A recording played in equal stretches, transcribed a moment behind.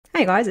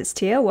Hey guys, it's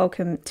Tia.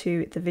 Welcome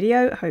to the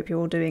video. Hope you're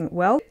all doing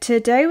well.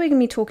 Today we're going to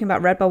be talking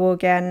about Redbubble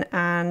again,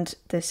 and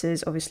this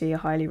is obviously a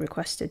highly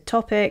requested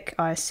topic.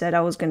 I said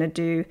I was going to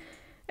do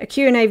a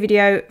Q&A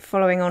video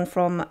following on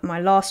from my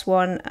last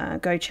one.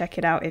 Go check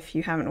it out if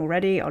you haven't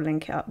already. I'll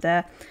link it up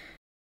there,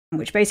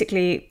 which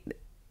basically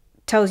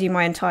tells you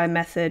my entire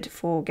method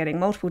for getting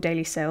multiple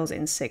daily sales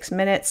in 6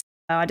 minutes.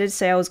 I did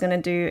say I was going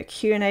to do a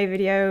Q&A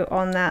video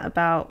on that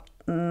about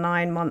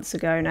 9 months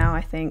ago now,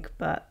 I think,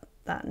 but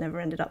that never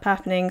ended up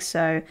happening,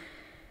 so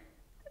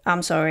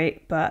I'm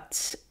sorry,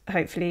 but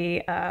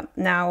hopefully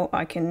now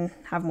I can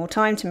have more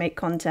time to make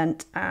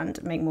content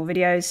and make more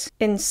videos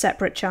in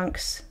separate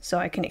chunks so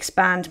I can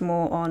expand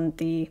more on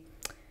the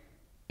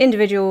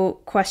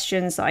individual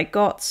questions that I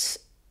got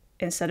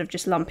instead of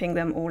just lumping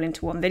them all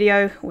into one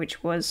video,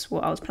 which was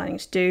what I was planning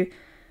to do,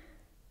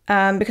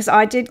 because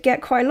I did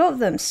get quite a lot of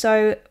them.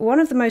 So one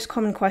of the most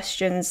common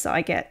questions that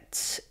I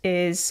get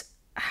is,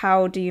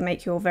 how do you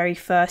make your very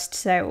first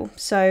sale?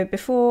 So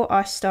before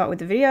I start with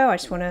the video, I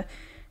just want to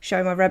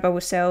show my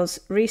Redbubble sales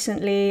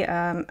recently.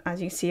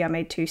 As you can see, I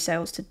made 2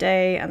 sales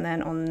today, and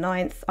then on the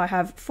 9th I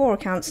have 4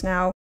 accounts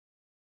now.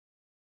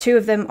 2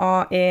 of them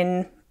are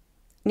in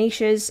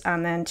niches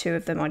and then 2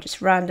 of them are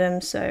just random.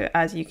 So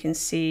as you can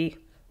see,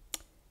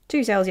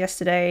 2 sales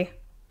yesterday,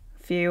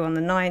 a few on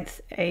the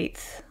 9th,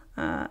 8th.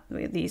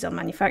 These are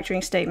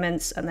manufacturing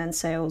statements, and then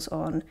sales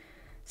on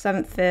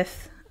 7th,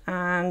 5th,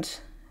 and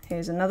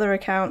here's another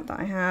account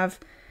that I have.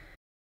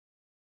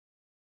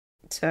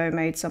 So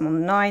made some on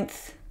the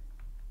 9th,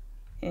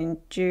 in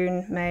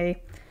June,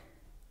 May.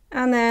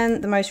 And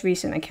then the most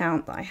recent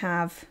account that I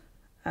have,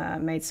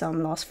 made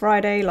some last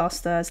Friday,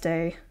 last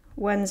Thursday,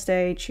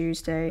 Wednesday,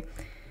 Tuesday.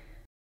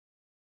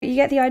 You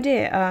get the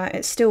idea.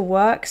 It still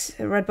works.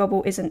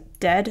 Redbubble isn't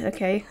dead,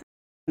 okay?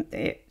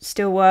 It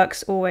still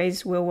works,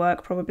 always will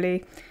work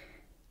probably.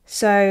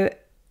 So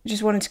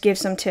just wanted to give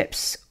some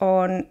tips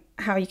on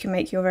how you can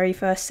make your very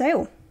first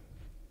sale.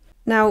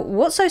 Now,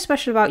 what's so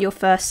special about your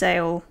first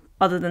sale,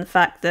 other than the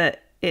fact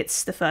that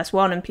it's the first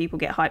one and people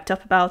get hyped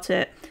up about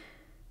it?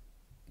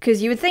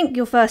 Because you would think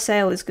your first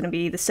sale is going to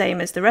be the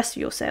same as the rest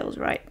of your sales,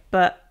 right?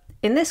 But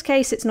in this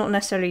case, it's not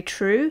necessarily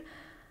true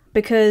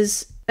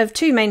because of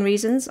 2 main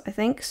reasons, I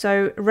think.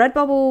 So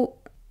Redbubble,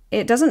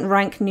 it doesn't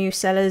rank new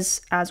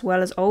sellers as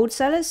well as old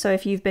sellers. So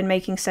if you've been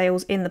making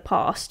sales in the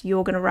past,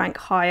 you're going to rank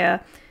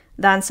higher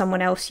than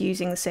someone else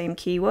using the same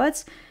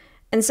keywords.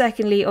 And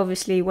secondly,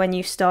 obviously, when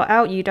you start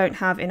out, you don't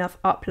have enough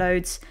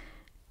uploads.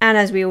 And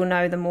as we all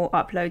know, the more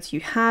uploads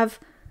you have,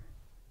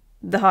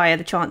 the higher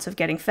the chance of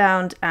getting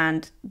found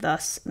and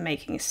thus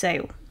making a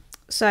sale.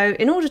 So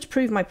in order to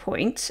prove my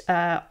point,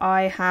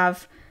 I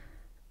have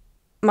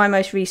my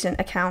most recent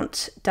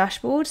account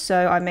dashboard.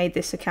 So I made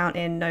this account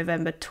in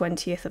November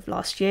 20th of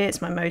last year.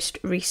 It's my most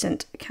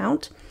recent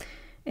account.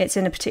 It's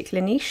in a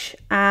particular niche.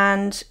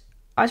 And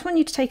I just want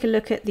you to take a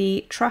look at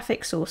the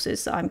traffic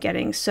sources that I'm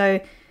getting. So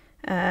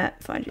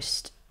if I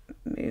just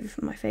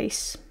move my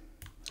face,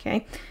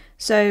 okay.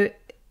 So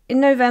in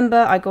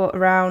November, I got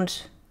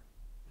around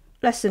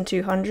less than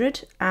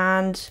 200,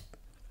 and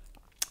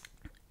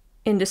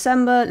in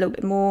December, a little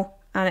bit more,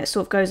 and it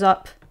sort of goes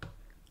up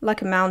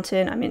like a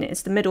mountain. I mean,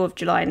 it's the middle of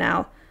July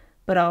now,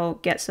 but I'll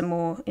get some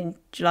more in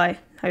July,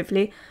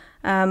 hopefully.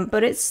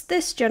 But it's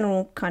this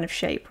general kind of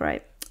shape,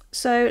 right?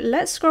 So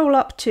let's scroll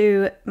up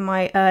to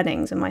my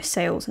earnings and my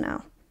sales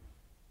now.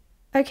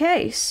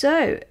 Okay,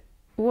 so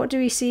what do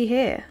we see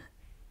here?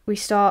 We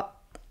start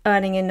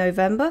earning in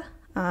November.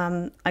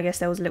 I guess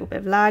there was a little bit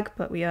of lag,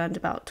 but we earned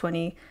about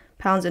 £20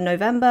 in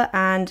November,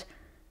 and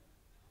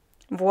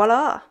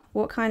voila!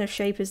 What kind of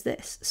shape is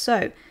this?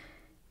 So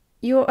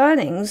your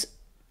earnings,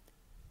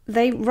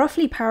 they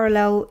roughly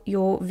parallel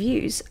your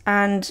views,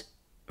 and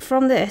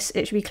from this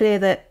it should be clear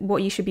that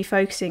what you should be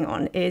focusing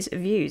on is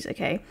views,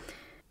 okay?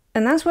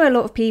 And that's where a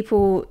lot of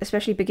people,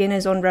 especially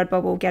beginners on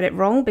Redbubble, get it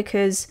wrong,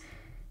 because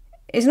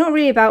it's not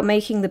really about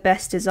making the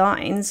best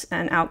designs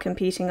and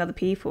outcompeting other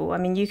people. I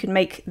mean, you can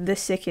make the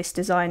sickest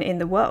design in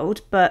the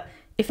world, but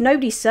if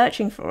nobody's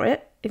searching for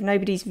it, if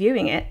nobody's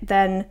viewing it,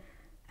 then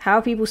how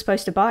are people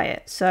supposed to buy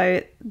it?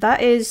 So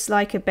that is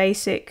like a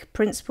basic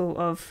principle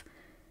of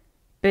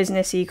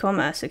business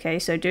e-commerce, okay?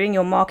 So doing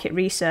your market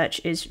research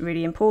is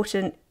really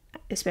important,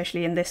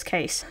 especially in this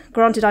case.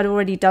 Granted, I'd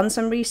already done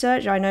some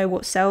research. I know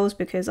what sells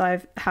because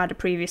I've had a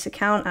previous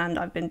account and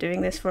I've been doing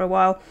this for a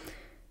while.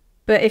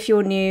 But if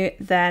you're new,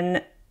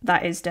 then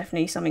that is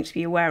definitely something to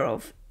be aware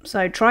of.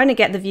 So trying to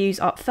get the views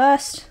up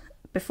first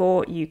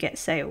before you get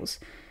sales.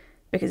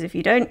 Because if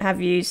you don't have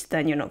views,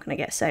 then you're not going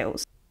to get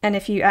sales. And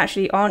if you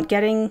actually aren't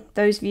getting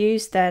those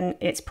views, then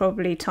it's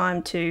probably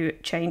time to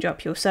change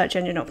up your search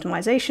engine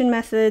optimization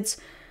methods,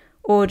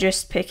 or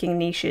just picking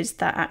niches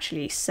that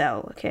actually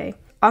sell, okay?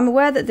 I'm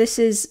aware that this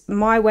is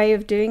my way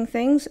of doing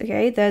things,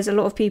 okay? There's a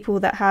lot of people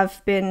that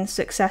have been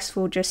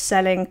successful just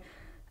selling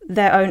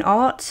their own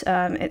art.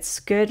 It's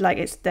good, like,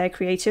 it's their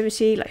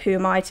creativity. Like, who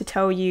am I to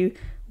tell you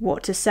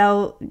what to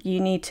sell? You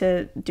need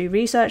to do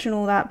research and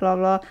all that, blah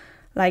blah.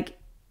 Like,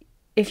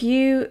 if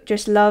you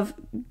just love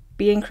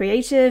being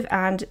creative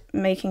and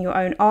making your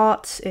own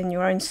art in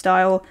your own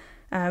style,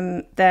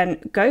 then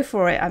go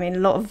for it. I mean, a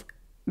lot of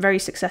very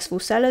successful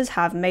sellers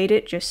have made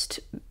it just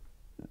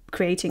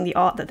creating the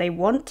art that they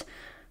want.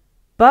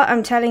 But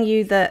I'm telling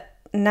you that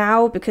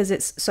now, because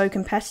it's so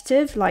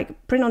competitive,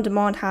 like print on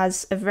demand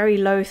has a very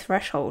low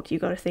threshold. You've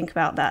got to think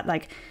about that.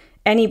 Like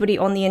anybody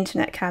on the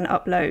internet can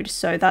upload.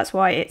 So that's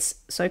why it's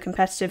so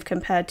competitive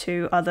compared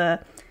to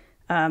other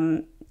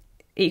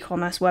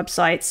e-commerce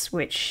websites,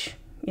 which,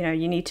 you know,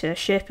 you need to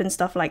ship and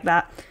stuff like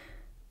that.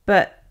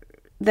 But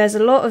there's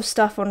a lot of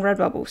stuff on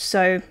Redbubble.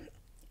 So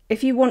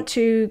if you want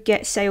to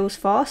get sales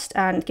fast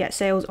and get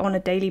sales on a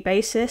daily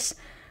basis,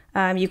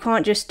 you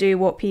can't just do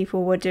what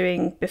people were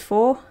doing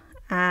before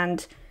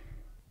and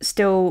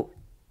still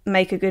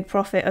make a good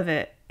profit of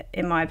it,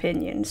 in my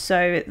opinion.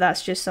 So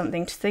that's just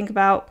something to think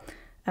about.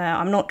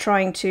 I'm not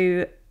trying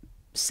to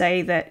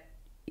say that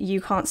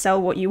you can't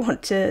sell what you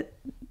want to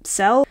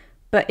sell,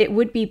 but it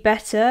would be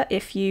better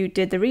if you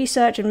did the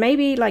research and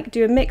maybe like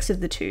do a mix of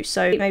the two.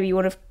 So maybe you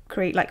want to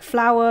create like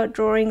flower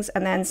drawings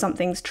and then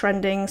something's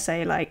trending,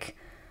 say like,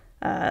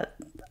 I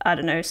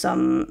don't know,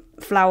 some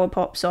flower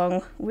pop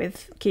song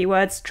with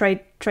keywords,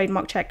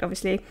 trademark checked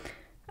obviously.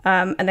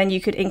 And then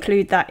you could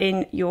include that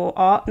in your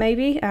art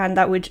maybe, and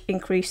that would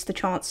increase the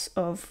chance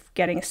of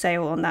getting a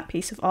sale on that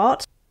piece of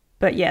art.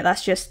 But yeah,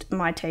 that's just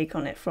my take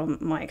on it from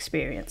my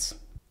experience.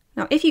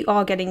 Now, if you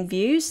are getting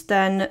views,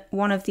 then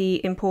one of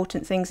the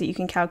important things that you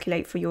can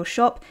calculate for your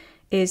shop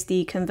is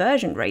the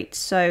conversion rate.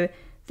 So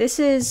this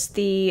is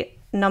the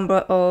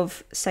number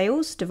of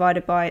sales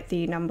divided by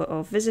the number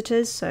of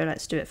visitors. So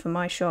let's do it for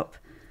my shop.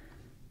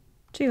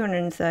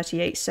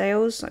 238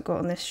 sales I got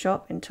on this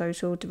shop in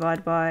total,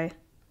 divided by,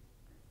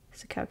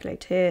 so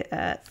calculate here,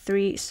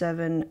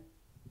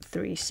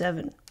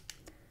 3737.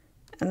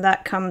 And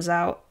that comes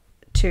out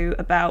to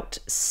about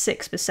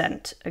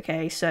 6%.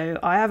 Okay, so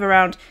I have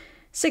around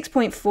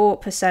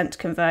 6.4%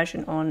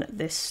 conversion on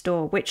this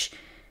store, which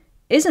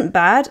isn't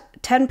bad.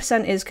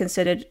 10% is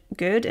considered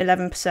good,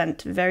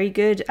 11% very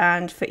good,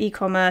 and for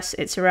e-commerce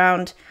it's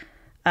around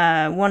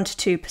 1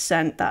 to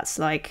 2%. That's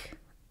like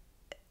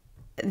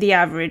the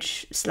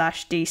average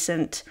 /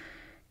 decent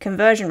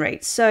conversion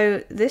rate.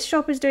 So this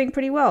shop is doing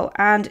pretty well.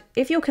 And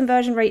if your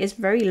conversion rate is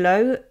very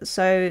low,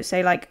 so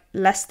say like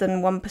less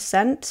than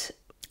 1%,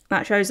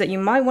 that shows that you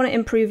might want to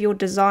improve your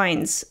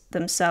designs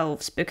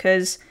themselves,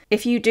 because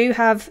if you do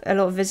have a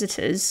lot of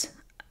visitors,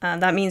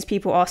 that means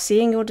people are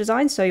seeing your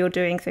designs, so you're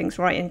doing things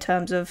right in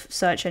terms of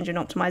search engine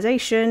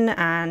optimization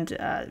and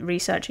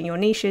researching your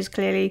niches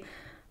clearly,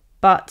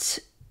 but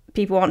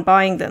people aren't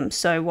buying them.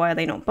 So why are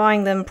they not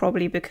buying them?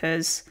 Probably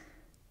because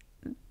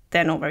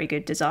they're not very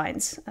good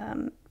designs,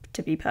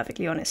 to be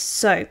perfectly honest.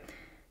 So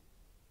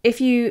if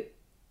you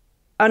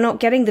are not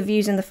getting the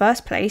views in the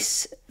first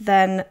place,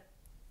 then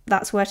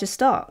that's where to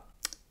start.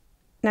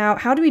 Now,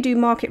 how do we do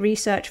market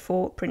research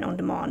for print on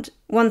demand?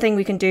 One thing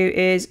we can do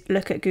is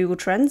look at Google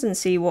Trends and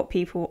see what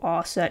people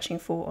are searching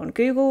for on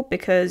Google,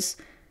 because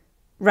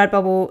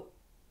Redbubble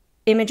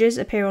images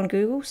appear on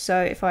Google.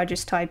 So if I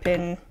just type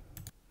in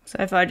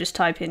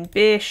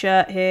beer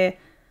shirt here,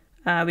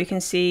 we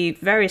can see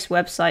various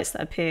websites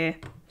that appear.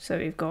 So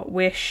we've got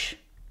Wish,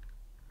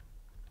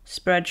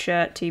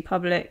 Spreadshirt,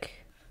 TeePublic,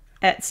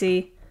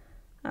 Etsy.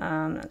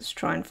 Let's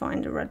try and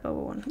find a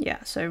Redbubble one.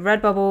 Yeah, so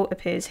Redbubble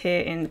appears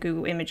here in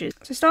Google Images.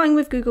 So starting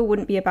with Google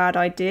wouldn't be a bad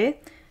idea. You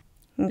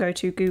can go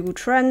to Google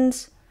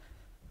Trends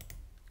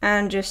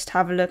and just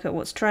have a look at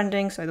what's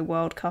trending. So the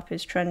World Cup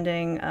is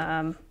trending,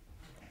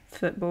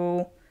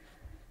 football,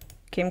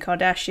 Kim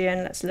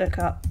Kardashian. Let's look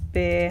up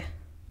beer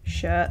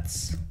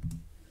shirts.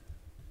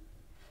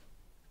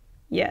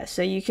 Yeah,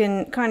 so you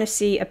can kind of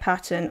see a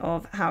pattern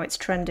of how it's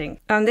trending.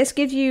 This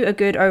gives you a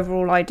good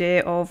overall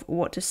idea of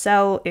what to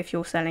sell if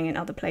you're selling in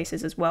other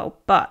places as well.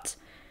 But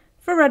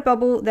for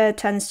Redbubble, there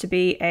tends to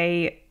be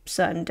a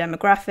certain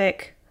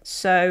demographic,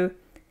 so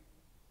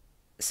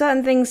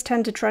certain things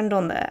tend to trend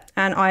on there.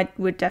 And I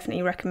would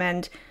definitely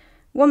recommend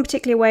one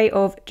particular way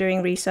of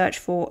doing research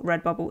for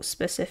Redbubble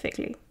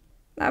specifically.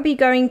 That'll be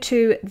going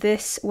to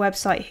this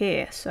website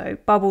here, so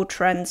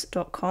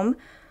bubbletrends.com,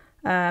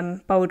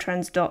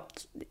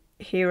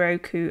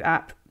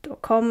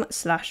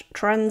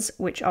 bubbletrends.herokuapp.com/trends,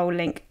 which I'll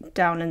link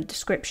down in the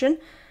description.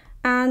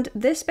 And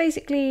this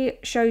basically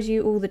shows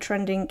you all the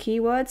trending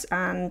keywords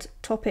and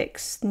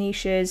topics,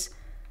 niches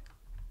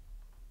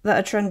that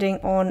are trending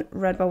on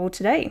Redbubble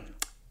today.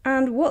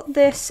 And what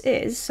this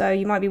is, so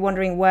you might be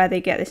wondering where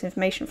they get this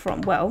information from.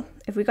 Well,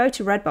 if we go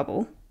to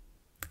Redbubble,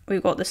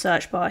 we've got the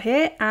search bar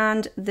here,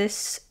 and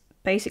this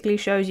basically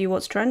shows you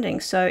what's trending.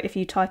 So if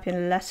you type in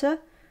a letter,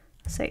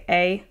 say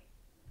A,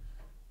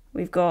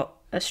 we've got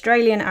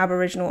Australian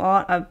Aboriginal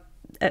art.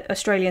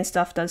 Australian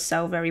stuff does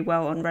sell very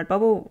well on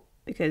Redbubble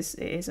because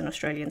it is an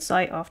Australian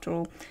site after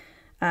all.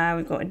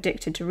 We've got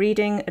addicted to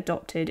reading.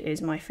 Adopted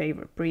is my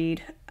favourite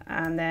breed.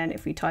 And then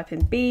if we type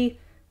in B,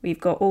 we've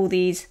got all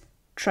these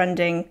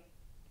trending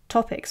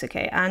topics,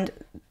 okay? And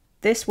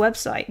this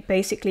website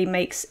basically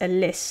makes a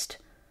list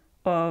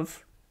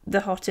of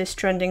the hottest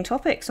trending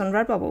topics on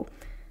Redbubble.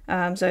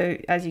 So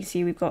as you can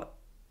see, we've got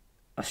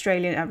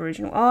Australian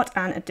Aboriginal art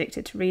and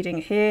addicted to reading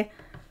here.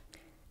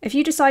 If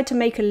you decide to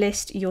make a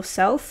list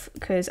yourself,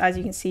 because as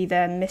you can see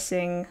they're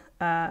missing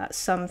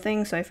some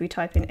things, so if we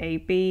type in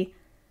AB,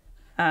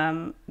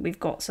 we've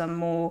got some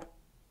more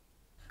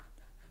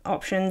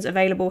options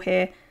available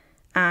here,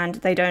 and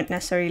they don't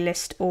necessarily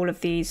list all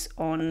of these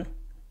on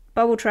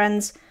Bubble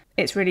Trends.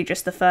 It's really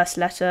just the first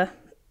letter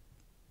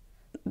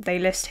they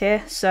list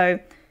here. So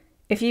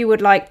if you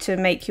would like to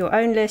make your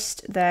own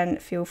list, then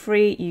feel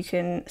free, you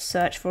can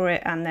search for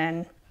it and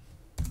then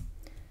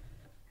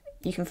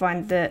you can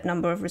find the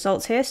number of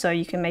results here. So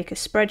you can make a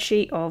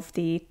spreadsheet of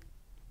the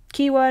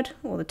keyword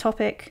or the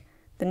topic,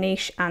 the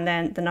niche, and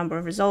then the number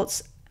of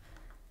results,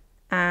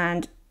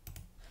 and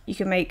you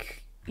can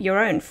make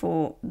your own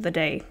for the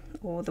day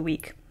or the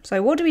week.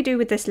 So what do we do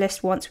with this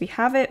list once we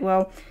have it?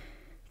 Well,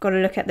 got to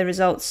look at the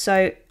results.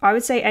 So I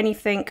would say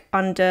anything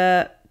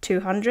under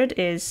 200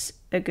 is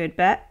a good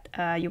bet.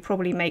 You'll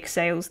probably make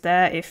sales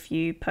there if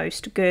you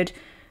post good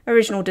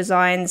original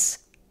designs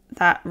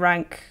that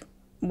rank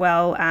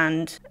well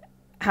and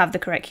have the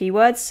correct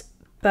keywords.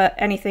 But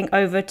anything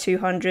over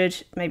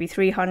 200, maybe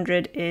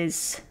 300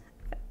 is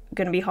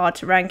going to be hard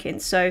to rank in.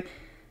 So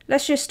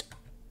let's just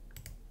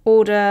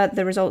order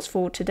the results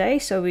for today.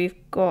 So we've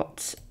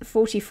got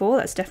 44,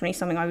 that's definitely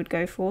something I would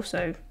go for,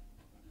 so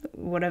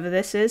whatever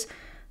this is.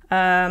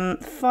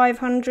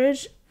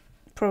 500,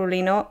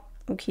 probably not,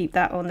 we'll keep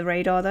that on the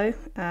radar though.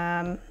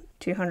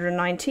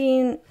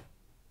 219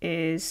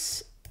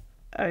 is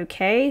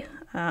okay,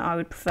 I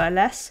would prefer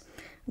less.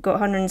 We've got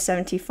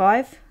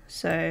 175,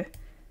 so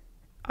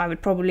I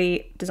would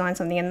probably design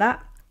something in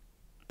that.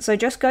 So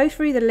just go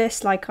through the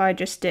list like I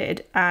just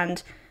did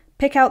and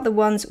pick out the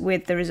ones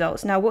with the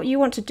results. Now what you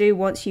want to do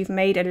once you've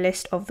made a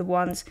list of the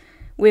ones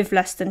with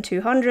less than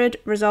 200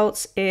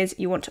 results is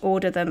you want to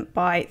order them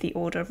by the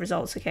order of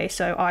results. Okay,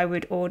 so I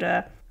would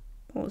order,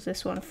 what was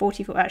this one?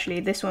 44, actually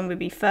this one would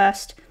be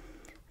first.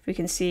 If we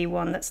can see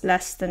one that's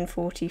less than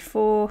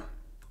 44.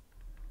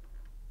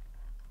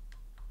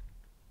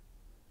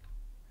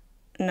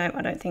 No,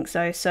 I don't think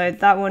so. So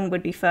that one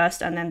would be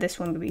first and then this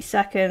one would be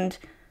second.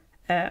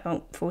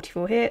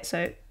 44 here,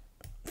 so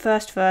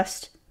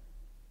first,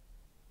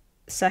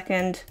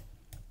 second,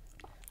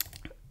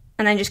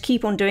 and then just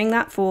keep on doing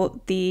that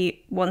for the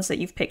ones that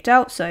you've picked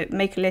out. So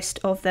make a list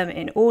of them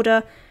in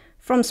order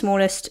from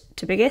smallest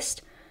to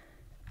biggest.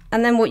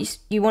 And then what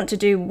you want to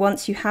do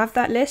once you have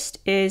that list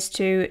is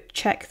to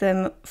check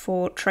them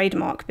for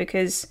trademark,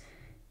 because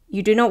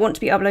you do not want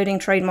to be uploading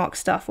trademark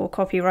stuff or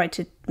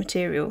copyrighted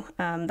material.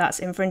 That's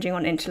infringing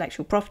on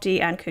intellectual property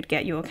and could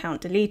get your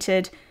account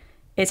deleted.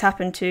 It's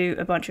happened to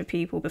a bunch of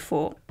people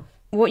before.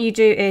 What you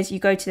do is you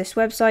go to this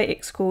website,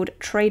 it's called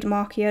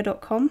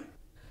trademarkia.com.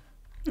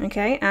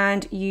 Okay,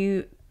 and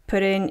you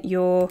put in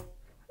your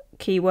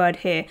keyword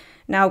here.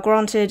 Now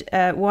granted,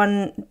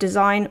 one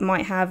design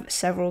might have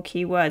several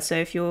keywords, so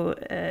if you're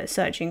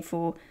searching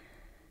for,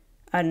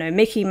 I don't know,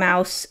 Mickey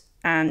Mouse,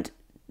 and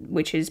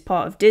which is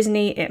part of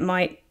Disney, it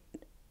might,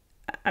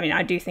 I mean,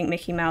 I do think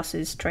Mickey Mouse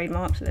is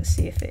trademarked. Let's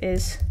see if it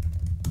is.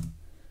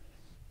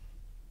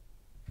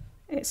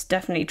 It's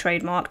definitely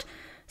trademarked,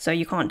 so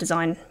you can't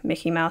design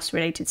Mickey Mouse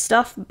related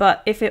stuff.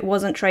 But if it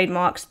wasn't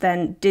trademarked,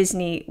 then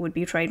Disney would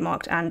be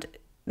trademarked and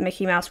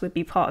Mickey Mouse would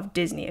be part of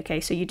Disney.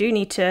 Okay, so you do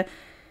need to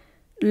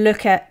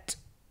look at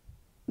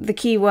the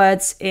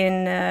keywords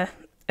in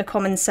a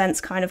common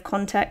sense kind of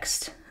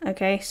context.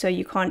 Okay, so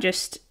you can't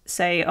just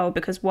say, oh,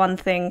 because one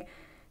thing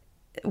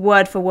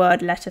word for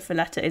word, letter for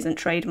letter isn't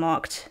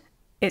trademarked,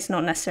 it's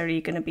not necessarily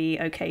going to be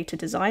okay to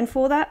design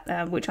for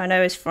that, which I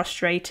know is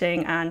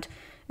frustrating and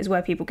is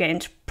where people get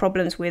into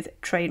problems with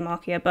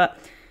trademark here. But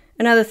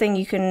another thing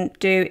you can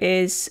do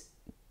is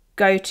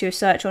go to a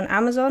search on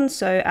Amazon.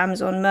 So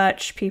Amazon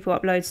merch, people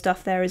upload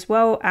stuff there as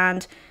well,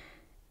 and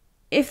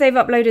if they've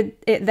uploaded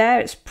it there,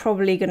 it's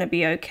probably going to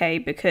be okay,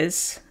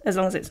 because as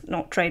long as it's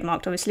not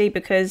trademarked, obviously,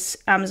 because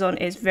Amazon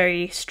is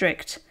very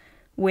strict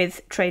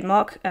with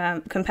trademark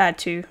compared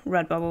to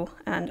Redbubble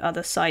and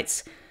other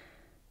sites.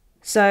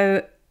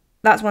 So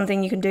that's one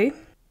thing you can do.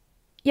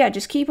 Yeah,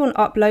 just keep on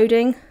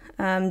uploading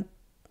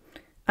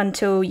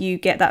until you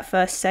get that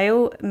first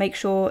sale. Make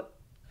sure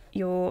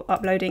you're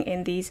uploading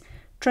in these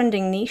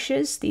trending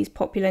niches, these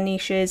popular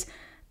niches.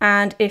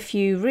 And if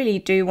you really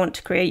do want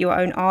to create your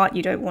own art,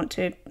 you don't want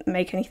to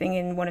make anything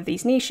in one of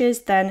these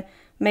niches, then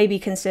maybe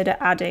consider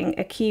adding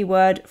a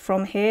keyword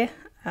from here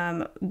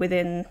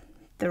within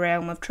the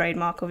realm of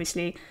trademark,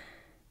 obviously.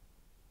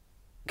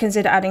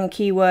 Consider adding a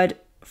keyword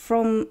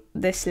from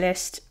this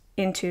list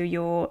into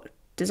your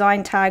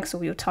design tags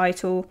or your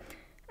title,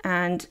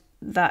 and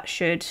that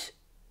should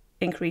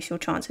increase your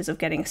chances of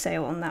getting a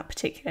sale on that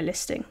particular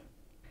listing.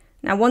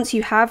 Now, once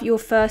you have your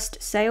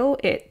first sale,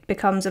 it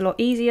becomes a lot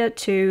easier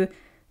to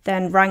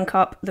then rank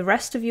up the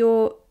rest of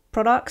your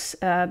products,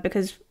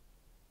 because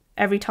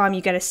every time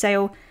you get a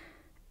sale,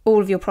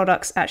 all of your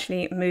products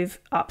actually move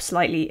up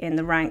slightly in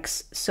the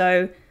ranks.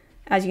 So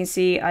as you can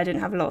see, I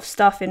didn't have a lot of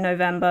stuff in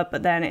November,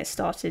 but then it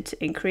started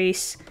to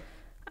increase,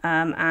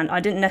 and I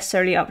didn't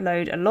necessarily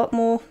upload a lot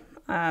more.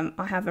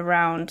 I have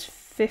around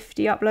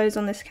 50 uploads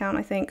on this account,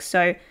 I think,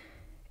 so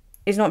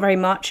it's not very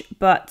much,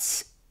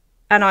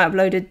 and I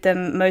uploaded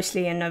them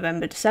mostly in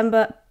November,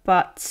 December,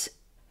 but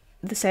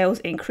the sales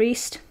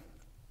increased.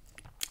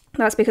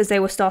 That's because they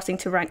were starting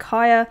to rank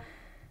higher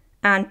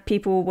and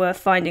people were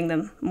finding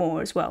them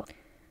more as well.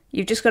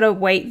 You've just got to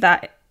wait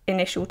that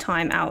initial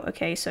time out,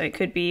 okay? So it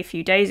could be a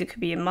few days, it could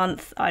be a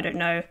month, I don't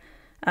know.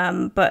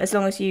 But as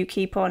long as you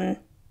keep on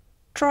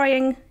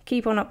trying,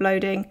 keep on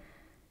uploading,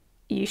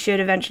 you should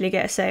eventually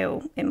get a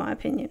sale, in my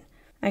opinion.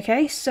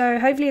 Okay, so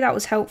hopefully that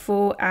was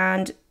helpful,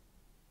 and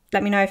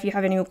let me know if you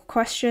have any more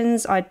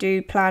questions. I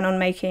do plan on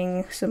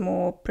making some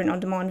more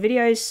print-on-demand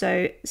videos,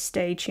 so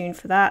stay tuned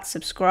for that.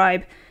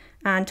 Subscribe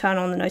and turn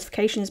on the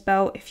notifications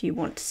bell if you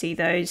want to see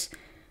those.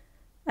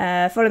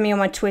 Follow me on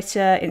my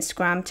Twitter,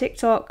 Instagram,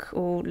 TikTok,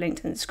 all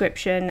linked in the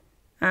description.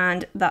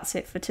 And that's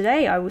it for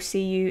today. I will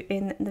see you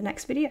in the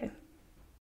next video.